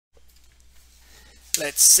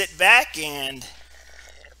Let's sit back and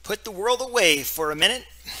put the world away for a minute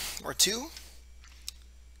or two.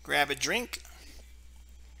 Grab a drink.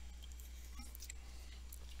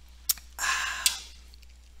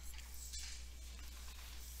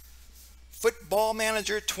 Football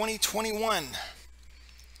Manager 2021.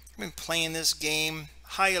 I've been playing this game,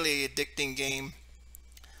 highly addicting game.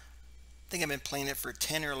 I think I've been playing it for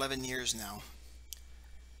 10 or 11 years now.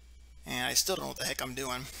 And I still don't know what the heck I'm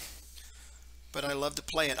doing. But I love to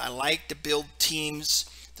play it. I like to build teams,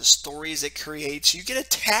 the stories it creates. You get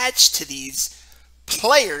attached to these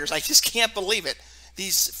players. I just can't believe it.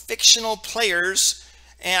 These fictional players,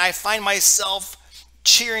 and I find myself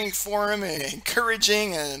cheering for them and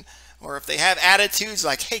encouraging, and or if they have attitudes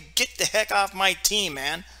like, hey, get the heck off my team,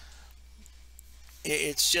 man.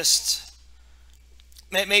 It's just,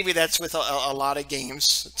 maybe that's with a lot of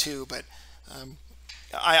games too, but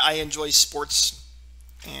I enjoy sports,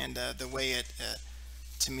 and the way it,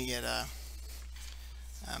 to me,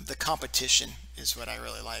 the competition is what I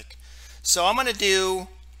really like. So I'm going to do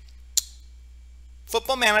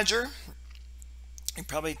Football Manager. You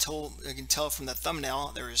can tell from the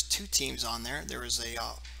thumbnail, there is two teams on there. There is a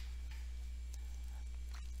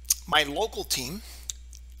my local team.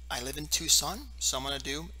 I live in Tucson, so I'm going to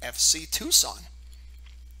do FC Tucson.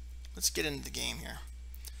 Let's get into the game here.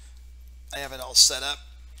 I have it all set up.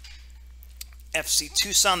 FC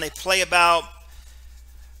Tucson, they play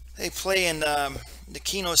in the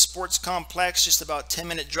Keno Sports Complex, just about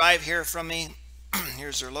 10-minute drive here from me.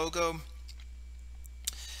 Here's their logo.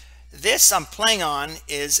 This I'm playing on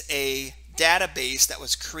is a database that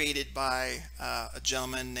was created by a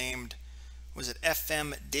gentleman named, was it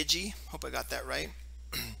FM Digi? Hope I got that right.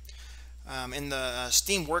 In the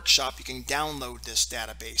Steam Workshop, you can download this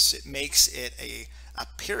database. It makes it a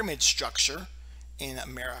pyramid structure in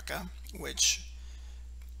America, which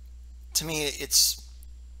to me it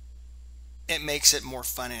makes it more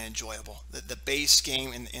fun and enjoyable. The base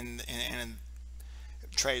game and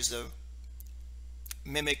tries to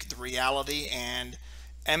mimic the reality, and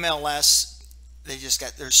MLS,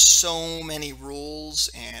 there's so many rules,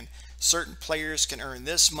 and certain players can earn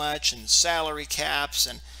this much, and salary caps,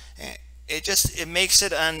 and it makes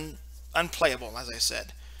it unplayable, as I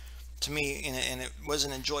said, to me, and it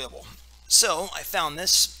wasn't enjoyable. So I found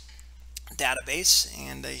this database,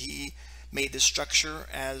 and he made the structure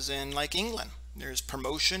as in like England. There's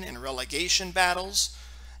promotion and relegation battles,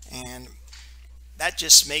 and that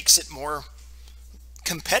just makes it more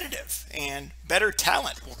competitive, and better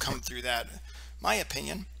talent will come through that, my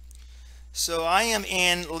opinion. So I am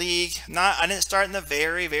in league, I didn't start in the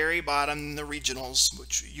very bottom, the regionals,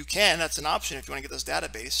 which you can, that's an option if you want to get this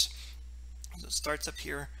database. So it starts up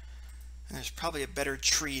here, and there's probably a better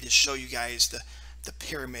tree to show you guys the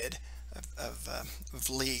pyramid of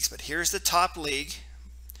leagues. But here's the top league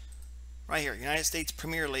right here, United States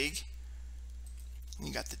Premier League. And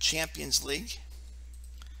you got the Champions League,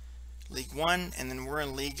 League 1, and then we're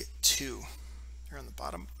in League 2 here on the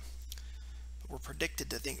bottom. But we're predicted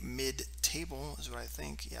to think mid-table is what I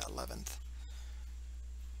think. Yeah, 11th.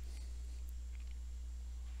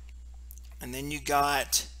 And then you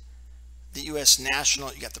got the U.S.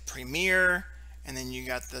 National, you got the Premier, and then you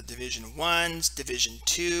got the Division 1s, Division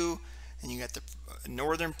 2, and you got the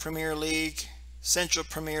Northern Premier League, Central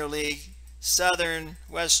Premier League, Southern,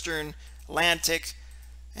 Western, Atlantic,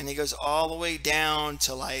 and it goes all the way down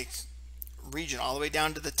to like region, all the way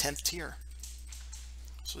down to the 10th tier.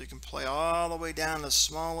 So you can play all the way down to the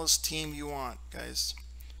smallest team you want, guys.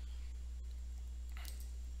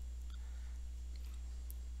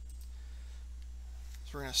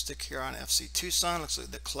 So we're going to stick here on FC Tucson. Looks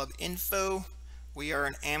like the club info. We are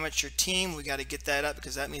an amateur team. We got to get that up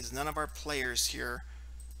because that means none of our players here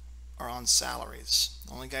are on salaries.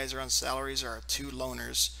 The only guys that are on salaries are our two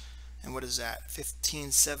loaners. And what is that?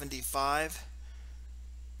 $15.75.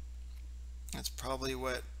 That's probably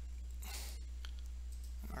what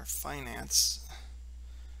our finance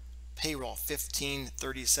payroll,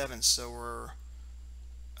 $15.37. So we're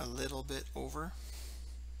a little bit over.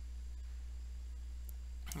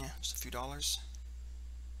 Yeah, just a few dollars.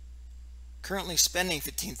 Currently spending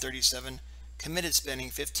 $15.37. Committed spending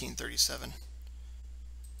 $15.37. Am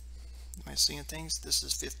I seeing things? This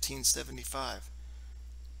is $15.75.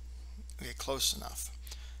 Okay, close enough.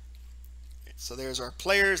 So there's our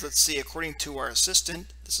players. Let's see, according to our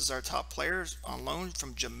assistant, this is our top players on loan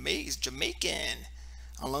from Jamaica. He's Jamaican.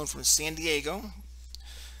 On loan from San Diego.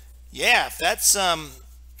 Yeah, if that's I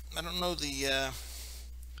don't know the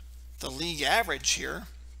league average here,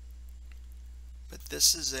 but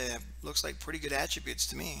this is looks like pretty good attributes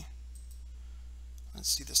to me. Let's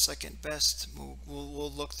see the second best.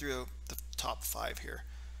 We'll look through the top 5 here.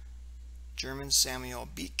 German Samuel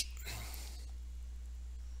Beek.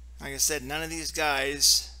 Like I said, none of these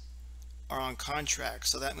guys are on contract,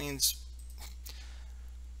 so that means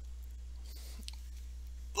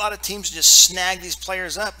a lot of teams just snag these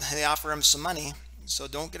players up. They offer them some money, so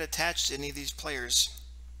don't get attached to any of these players.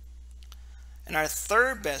 And our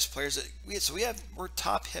third best players, we're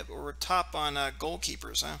top on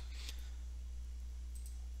goalkeepers, huh?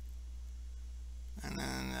 And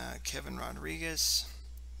then Kevin Rodriguez,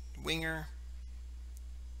 winger,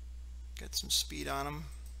 got some speed on him.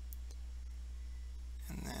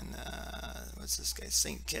 And then what's this guy?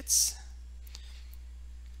 St. Kitts.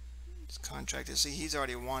 His contract is, see, he's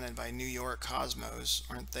already wanted by New York Cosmos,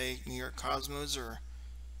 aren't they? New York Cosmos, or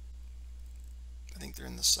I think they're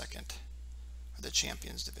in the second, or the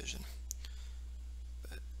Champions Division.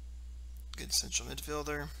 But good central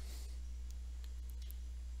midfielder.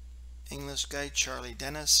 English guy, Charlie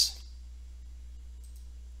Dennis.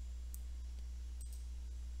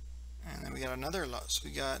 And then we got another loss.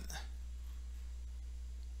 We got,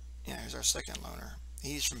 yeah, here's our second loaner.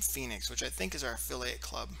 He's from Phoenix, which I think is our affiliate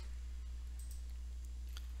club.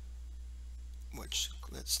 Which,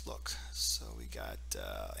 let's look. So we got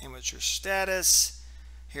amateur status.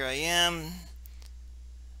 Here I am.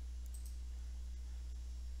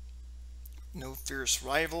 No fierce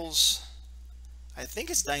rivals. I think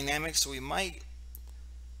it's dynamic, so we might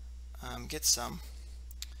get some.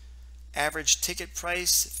 Average ticket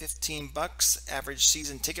price $15. Average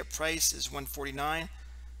season ticket price is $149.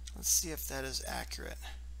 Let's see if that is accurate.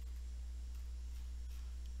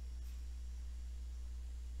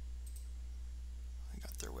 I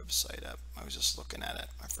got their website up. I was just looking at it.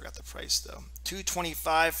 I forgot the price though.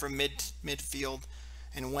 $225 for midfield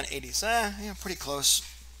and $180. So yeah, pretty close.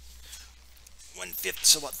 1/5,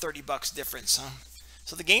 so about $30 difference, huh?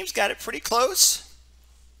 So the game's got it pretty close.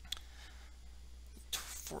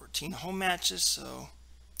 14 home matches, so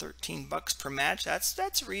 $13 per match.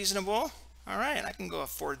 That's reasonable. All right, I can go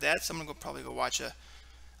afford that. So I'm gonna probably go watch a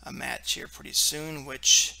match here pretty soon,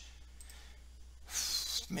 which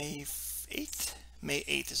May 8th. May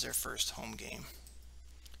 8th is their first home game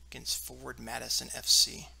against Forward Madison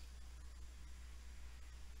FC.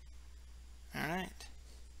 All right.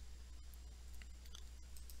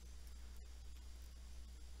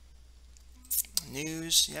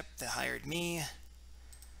 News, yep, they hired me.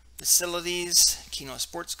 Facilities, Keno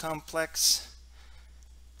Sports Complex.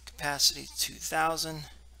 Capacity 2,000.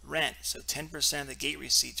 Rent, so 10% of the gate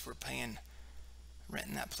receipts we're paying,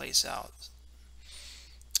 renting that place out.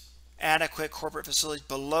 Adequate corporate facilities,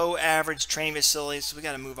 below average training facilities, so we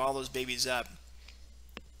got to move all those babies up.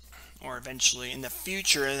 Or eventually, in the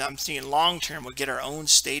future, I'm seeing long term, we'll get our own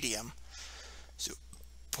stadium. So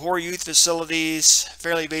poor youth facilities,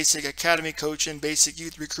 fairly basic academy coaching, basic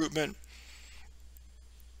youth recruitment.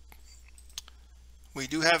 We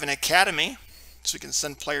do have an academy, so we can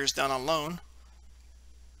send players down on loan.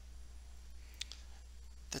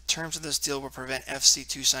 The terms of this deal will prevent FC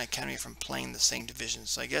Tucson Academy from playing the same division.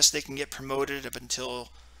 So I guess they can get promoted up until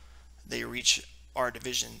they reach our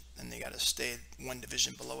division, and they got to stay one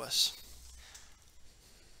division below us.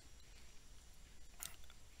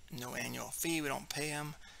 No annual fee, we don't pay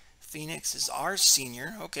them. Phoenix is our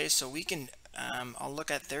senior. Okay, so we can, I'll look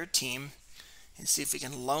at their team and see if we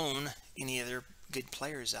can loan any of their good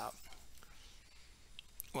players out.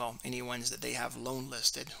 Well, any ones that they have loan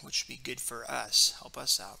listed, which would be good for us, help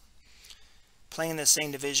us out. Playing the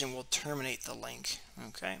same division will terminate the link.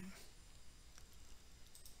 Okay.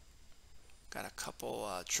 Got a couple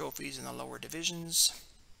trophies in the lower divisions.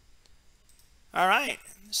 All right,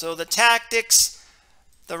 so the tactics,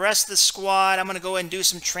 the rest of the squad, I'm going to go ahead and do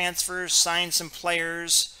some transfers, sign some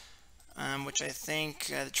players, which I think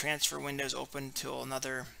the transfer window is open till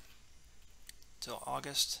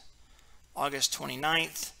August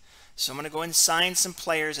 29th. So I'm going to go ahead and sign some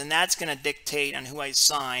players, and that's going to dictate on who I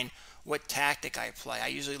sign, what tactic I play. I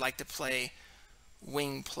usually like to play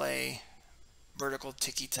wing play, vertical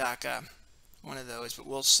tiki-taka, one of those, but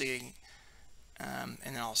we'll see. And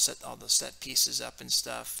then I'll set all the set pieces up and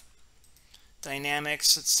stuff.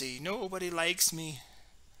 Dynamics, let's see. Nobody likes me.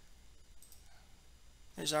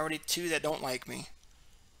 There's already 2 that don't like me.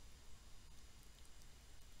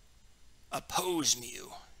 Oppose me,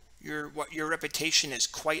 you. Your reputation is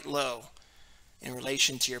quite low in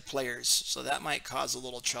relation to your players, so that might cause a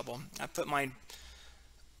little trouble. I put my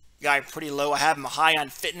guy pretty low. I have him high on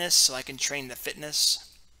fitness, so I can train the fitness.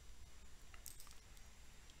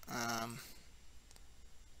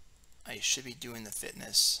 I should be doing the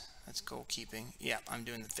fitness. That's goalkeeping. Yeah, I'm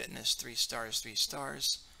doing the fitness. 3 stars, 3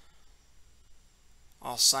 stars.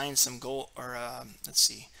 I'll sign some let's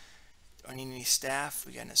see. I need any staff.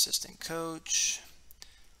 We got an assistant coach.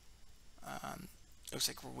 Looks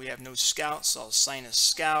like we have no scouts, so I'll assign a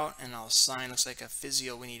scout, and I'll assign, looks like a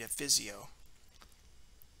physio. We need a physio.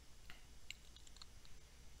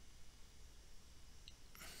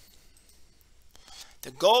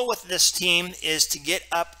 The goal with this team is to get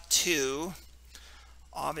up to,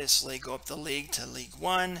 obviously, go up the league to League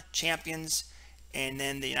One, Champions, and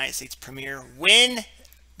then the United States Premier, win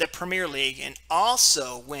the Premier League, and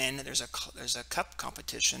also win, there's a cup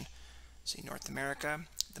competition. See, North America,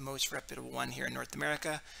 the most reputable one here in North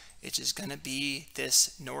America, it's just going to be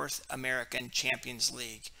this North American Champions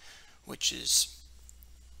League, which is,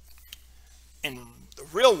 in the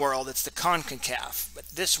real world, it's the CONCACAF, but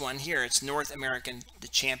this one here, it's North American, the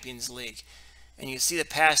Champions League. And you see the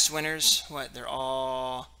past winners, what, they're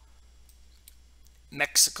all,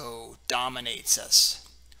 Mexico dominates us.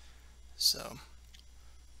 So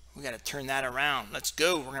we got to turn that around. Let's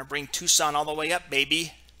go. We're going to bring Tucson all the way up,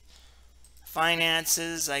 baby.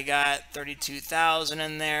 Finances, I got 32,000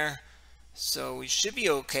 in there, so we should be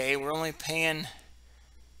okay. We're only paying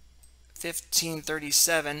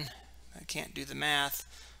 1537. I can't do the math,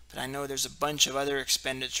 but I know there's a bunch of other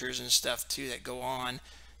expenditures and stuff too that go on.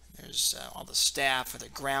 There's all the staff for the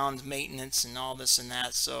ground maintenance and all this and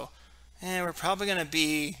that. So we're probably going to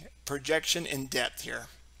be projection in depth here,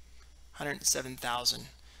 107,000.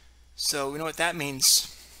 So we know what that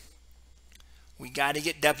means. We got to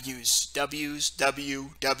get W's. W's, W,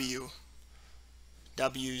 W.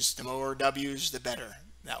 W's, the more W's, the better.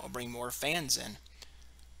 That will bring more fans in.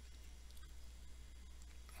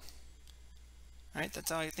 All right,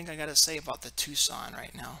 that's all I think I got to say about the Tucson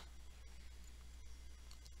right now.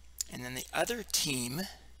 And then the other team.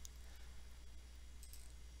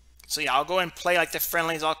 So yeah, I'll go and play like the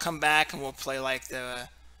friendlies. I'll come back and we'll play like the,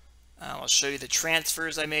 I'll show you the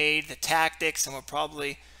transfers I made, the tactics, and we'll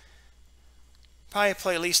probably play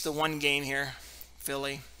at least the one game here,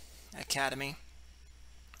 Philly Academy,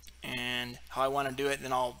 and how I want to do it.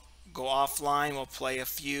 Then I'll go offline, we'll play a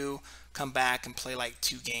few, come back and play like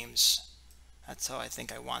 2 games. That's how I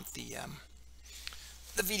think I want the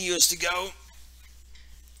videos to go.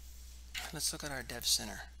 Let's look at our dev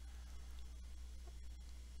center.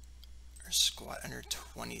 Our squad under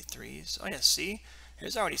 23s. Oh yeah, see,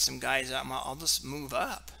 there's already some guys out. I'll just move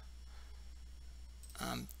up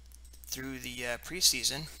through the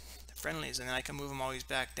preseason, the friendlies, and then I can move them always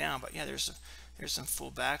back down. But yeah, there's some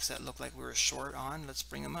fullbacks that look like we were short on. Let's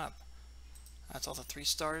bring them up. That's all the 3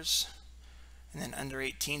 stars. And then under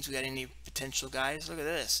 18s, we got any potential guys? Look at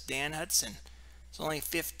this, Dan Hudson. It's only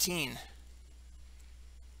 15.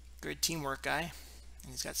 Good teamwork guy,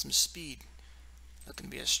 and he's got some speed. Looking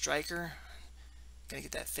to be a striker. Gotta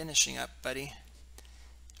get that finishing up, buddy.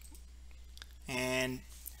 And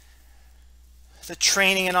the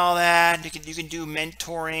training and all that, you can do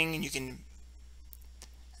mentoring,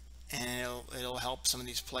 and it'll help some of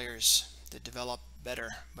these players to develop better.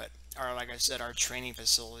 But like I said, our training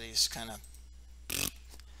facilities kind of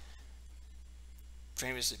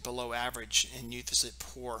training is below average, and youth is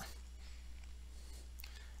poor.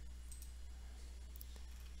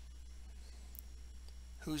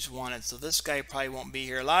 Who's wanted? So this guy probably won't be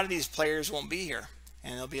here. A lot of these players won't be here,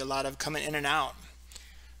 and there'll be a lot of coming in and out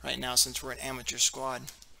right now since we're an amateur squad.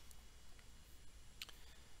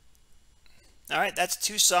 All right, that's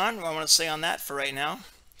Tucson. What I want to say on that for right now.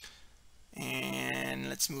 And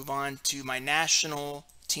let's move on to my national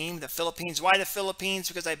team, the Philippines. Why the Philippines?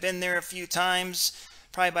 Because I've been there a few times,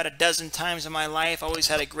 probably about a dozen times in my life. Always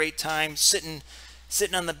had a great time sitting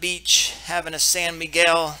on the beach, having a San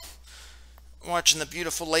Miguel, watching the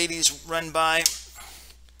beautiful ladies run by.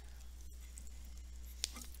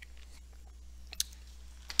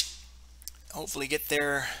 Hopefully get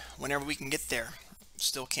there whenever we can get there.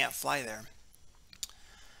 Still can't fly there.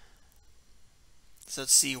 So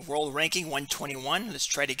let's see, world ranking 121. Let's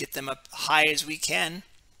try to get them up high as we can.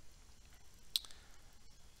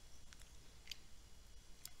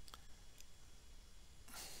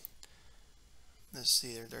 Let's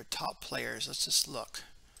see, they're top players. Let's just look.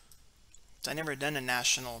 I've never done a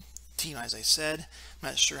national team, as I said. I'm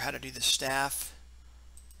not sure how to do the staff.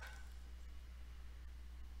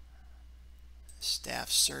 Staff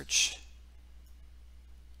search.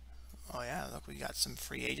 Oh yeah, look, we got some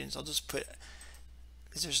free agents. I'll just put,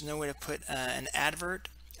 because there's no way to put an advert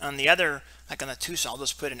on the other, like on the Tucson. I'll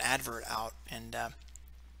just put an advert out, and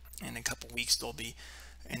in a couple weeks they'll be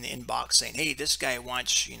in the inbox saying, hey, this guy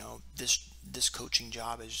wants, you know, this coaching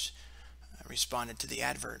job, is responded to the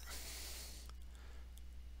advert.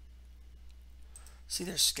 See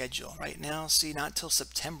their schedule right now. See, not till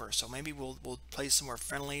September, so maybe we'll play some more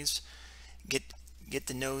friendlies, get get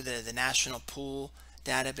to know the national pool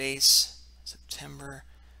database. September.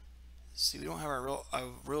 See, we don't have a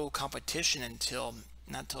real competition until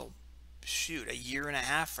not till shoot a year and a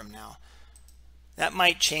half from now. That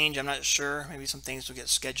might change. I'm not sure. Maybe some things will get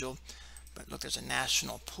scheduled. But look, there's a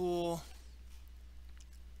national pool.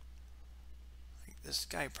 This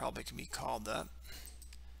guy probably can be called up.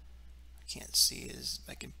 I can't see his.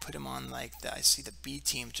 I can put him on like that. I see the B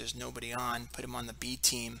team, which there's nobody on. Put him on the B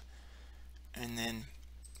team, and then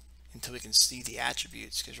until we can see the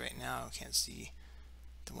attributes, because right now we can't see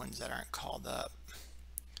the ones that aren't called up.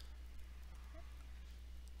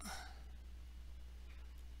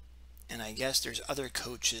 And I guess there's other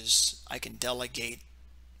coaches I can delegate.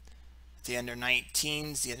 The under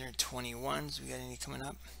 19s, the under 21s. We got any coming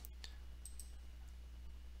up?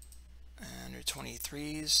 Under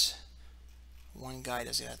 23s. One guy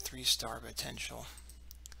does have 3-star potential.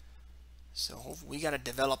 So we got to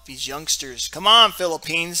develop these youngsters. Come on,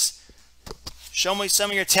 Philippines. Show me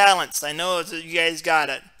some of your talents. I know that you guys got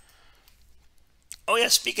it. Oh yeah,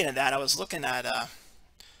 speaking of that, I was looking at I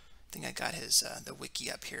think I got his the wiki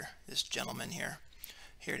up here. This gentleman here.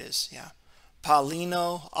 Here it is. Yeah.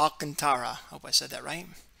 Paulino Alcantara. Hope I said that right.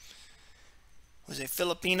 Was a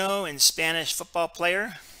Filipino and Spanish football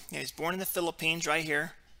player. Yeah, he was born in the Philippines right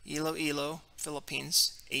here. Iloilo,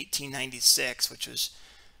 Philippines, 1896, which was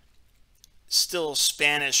still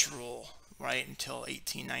Spanish rule, right, until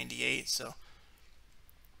 1898. So,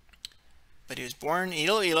 but he was born in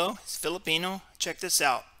Iloilo. He's Filipino. Check this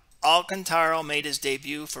out. Alcantara made his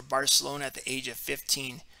debut for Barcelona at the age of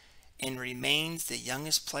 15 and remains the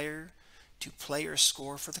youngest player to play or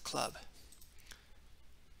score for the club.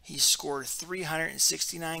 He scored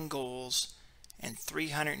 369 goals and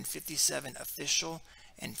 357 official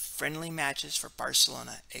and friendly matches for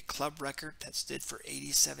Barcelona, a club record that stood for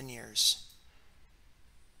 87 years.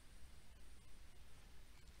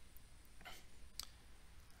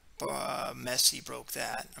 Messi broke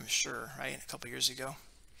that, I'm sure, right, a couple years ago.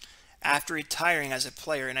 After retiring as a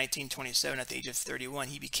player in 1927 at the age of 31,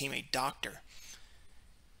 he became a doctor.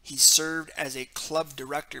 He served as a club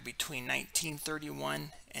director between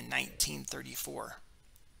 1931 and 1934.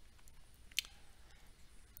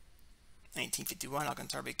 1951,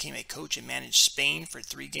 Alcantara became a coach and managed Spain for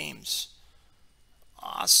 3 games.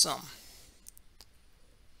 Awesome.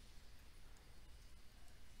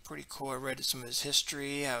 Pretty cool. I read some of his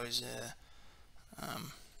history. I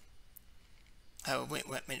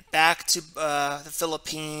went back to the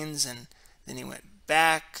Philippines, and then he went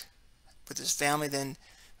back with his family. Then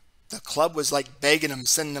the club was like begging him,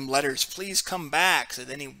 sending him letters, please come back. So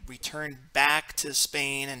then he returned back to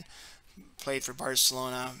Spain and played for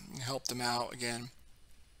Barcelona and helped them out again.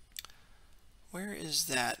 Where is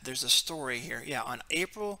that? There's a story here. Yeah, on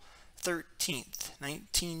April 13th,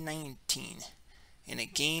 1919, in a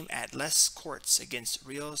game at Les Corts against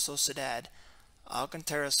Real Sociedad,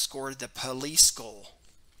 Alcantara scored the police goal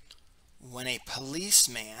when a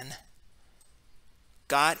policeman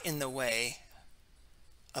got in the way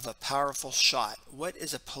of a powerful shot. What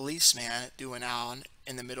is a policeman doing out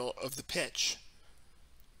in the middle of the pitch?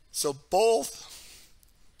 So both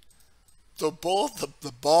the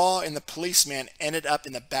ball and the policeman ended up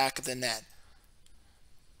in the back of the net.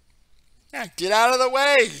 Yeah, get out of the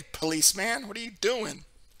way, policeman. What are you doing?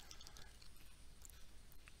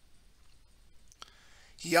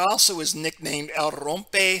 He also was nicknamed El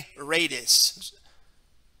Rompe Redes.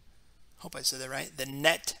 Hope I said that right. The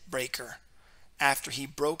net breaker, after he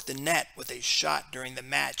broke the net with a shot during the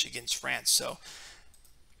match against France. So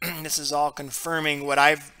this is all confirming what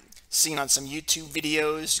I've seen on some YouTube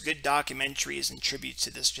videos, good documentaries and tributes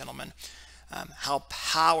to this gentleman, how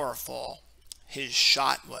powerful his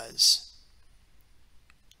shot was.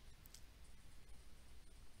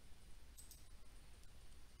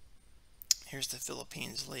 Here's the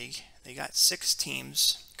Philippines League. They got 6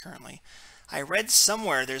 teams currently. I read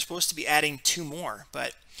somewhere they're supposed to be adding 2 more,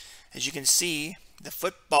 but as you can see, the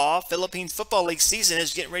Philippines Football League season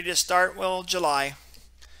is getting ready to start, well, July.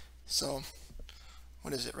 So,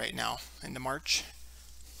 what is it right now? Into March?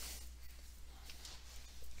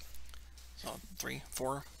 So, 3,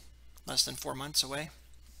 4, less than 4 months away.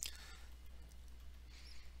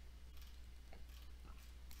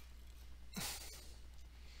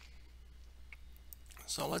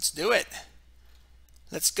 So let's do it.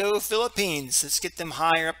 Let's go Philippines. Let's get them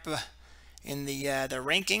higher up in the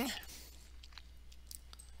ranking.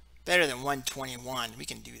 Better than 121. We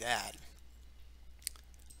can do that.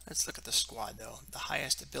 Let's look at the squad though. The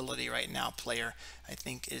highest ability right now player I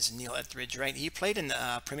think is Neil Etheridge, right? He played in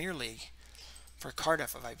the Premier League for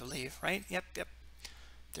Cardiff, I believe, right? Yep.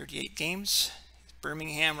 38 games.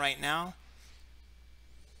 Birmingham right now.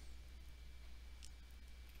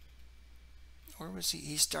 was he?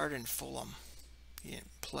 He started in Fulham. He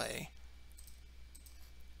didn't play.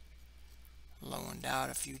 Loaned out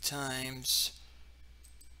a few times.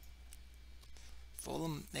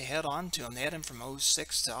 Fulham, they held on to him. They had him from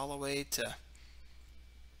 06 to all the way to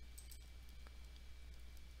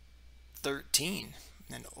 13. And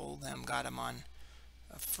then Oldham got him on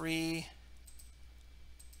a free.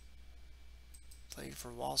 Played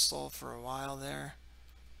for Walsall for a while there.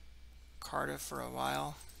 Cardiff for a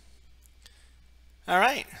while. All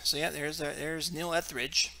right, so yeah, there's Neil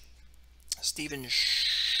Etheridge. Stephen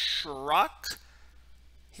Schrock.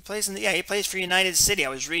 He plays he plays for United City. I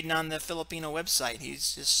was reading on the Filipino website.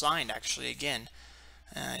 He's just signed actually again.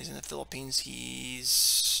 He's in the Philippines.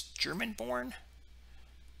 He's German born.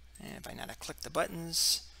 And if I know how to click the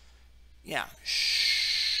buttons, yeah,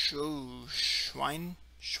 Schweinfurt,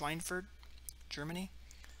 Germany.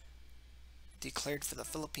 Declared for the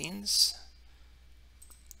Philippines.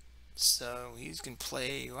 So he's going to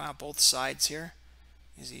play, wow, both sides here.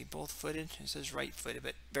 Is he both-footed? It says right-footed,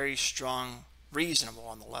 but very strong, reasonable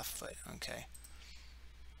on the left foot. Okay.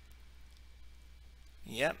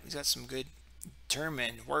 Yep, he's got some good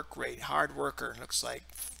determined work rate, hard worker, looks like.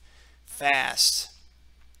 Fast.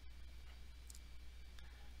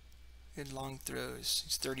 Good long throws.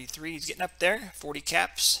 He's 33. He's getting up there. 40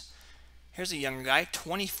 caps. Here's a younger guy,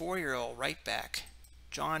 24-year-old right back,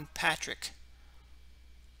 John Patrick.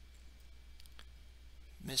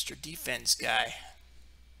 Mr. Defense guy.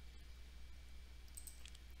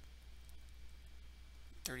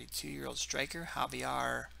 32-year-old striker,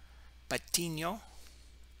 Javier Patino.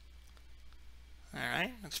 All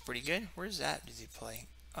right, looks pretty good. Where's that? Does he play?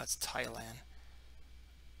 Oh, it's Thailand.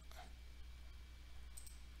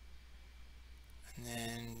 And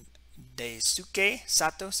then Daisuke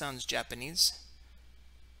Sato, sounds Japanese.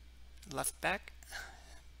 Left back,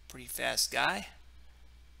 pretty fast guy.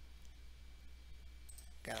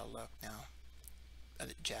 Gotta look now.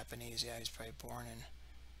 Japanese, yeah, he's probably born and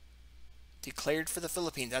declared for the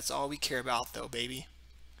Philippines. That's all we care about, though, baby.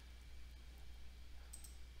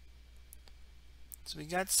 So we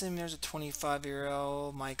got some. There's a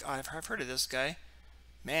 25-year-old Mike. I've heard of this guy.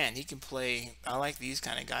 Man, he can play. I like these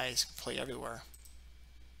kind of guys. Can play everywhere.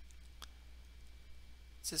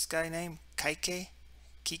 What's this guy named? Kike?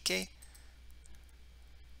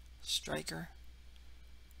 Striker.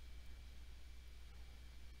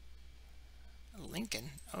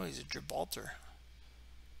 Lincoln. Oh, he's a Gibraltar.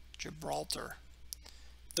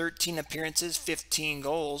 13 appearances, 15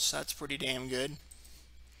 goals. That's pretty damn good.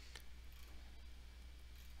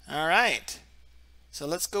 All right. So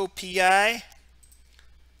let's go PI.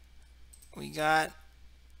 We got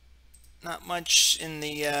not much in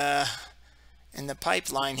the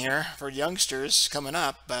pipeline here for youngsters coming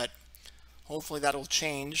up, but hopefully that'll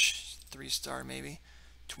change. 3-star maybe.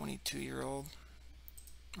 22-year-old.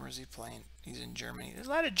 Where is he playing? He's in Germany. There's a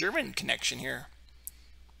lot of German connection here.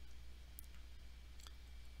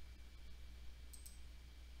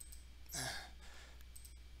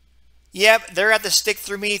 Yep, they're at the stick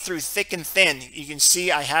through me through thick and thin. You can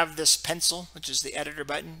see I have this pencil, which is the editor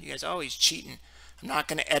button. You guys, oh, he's cheating. I'm not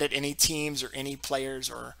going to edit any teams or any players,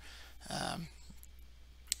 or I'm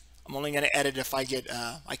only going to edit if I get.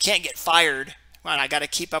 I can't get fired. Well, I got to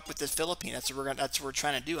keep up with the Philippines. That's what we're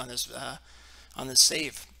trying to do on this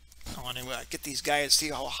save. I want to get these guys, see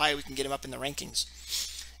how high we can get them up in the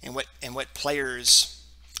rankings, and what players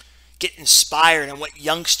get inspired, and what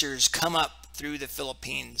youngsters come up through the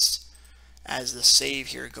Philippines as the save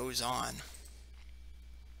here goes on.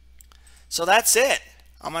 So that's it.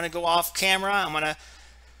 I'm going to go off camera.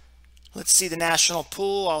 Let's see the national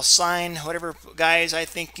pool. I'll sign whatever guys I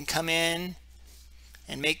think can come in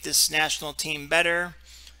and make this national team better.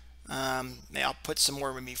 I'll put some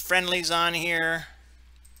more maybe friendlies on here,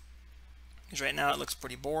 because right now it looks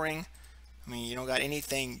pretty boring. I mean, you don't got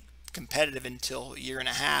anything competitive until a year and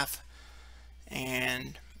a half,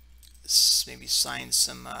 and maybe sign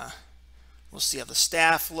some. We'll see how the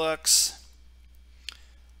staff looks.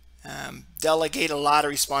 Delegate a lot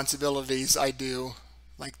of responsibilities. I do,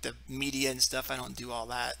 like the media and stuff. I don't do all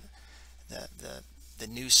that. The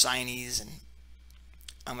new signees, and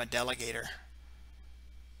I'm a delegator.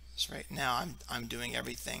 So right now I'm doing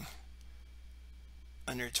everything.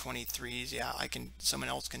 Under 23s, yeah, someone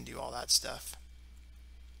else can do all that stuff.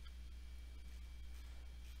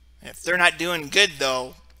 If they're not doing good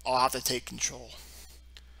though, I'll have to take control.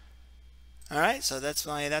 All right, so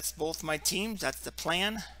that's both my teams. That's the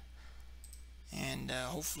plan, and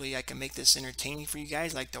hopefully I can make this entertaining for you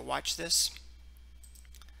guys. Like to watch this.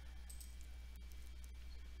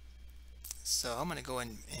 So I'm gonna go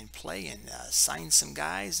and play and sign some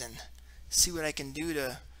guys and see what I can do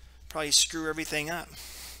to probably screw everything up.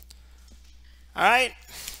 All right.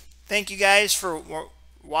 Thank you guys for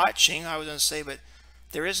watching. I was going to say, but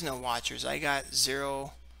there is no watchers. I got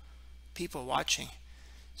 0 people watching.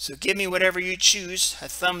 So give me whatever you choose, a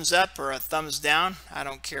thumbs up or a thumbs down. I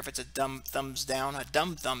don't care if it's a dumb thumbs down, a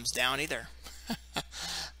dumb thumbs down either.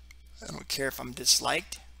 I don't care if I'm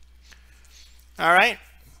disliked. All right.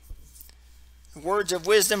 Words of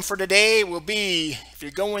wisdom for today will be, if you're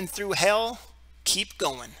going through hell, keep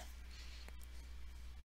going.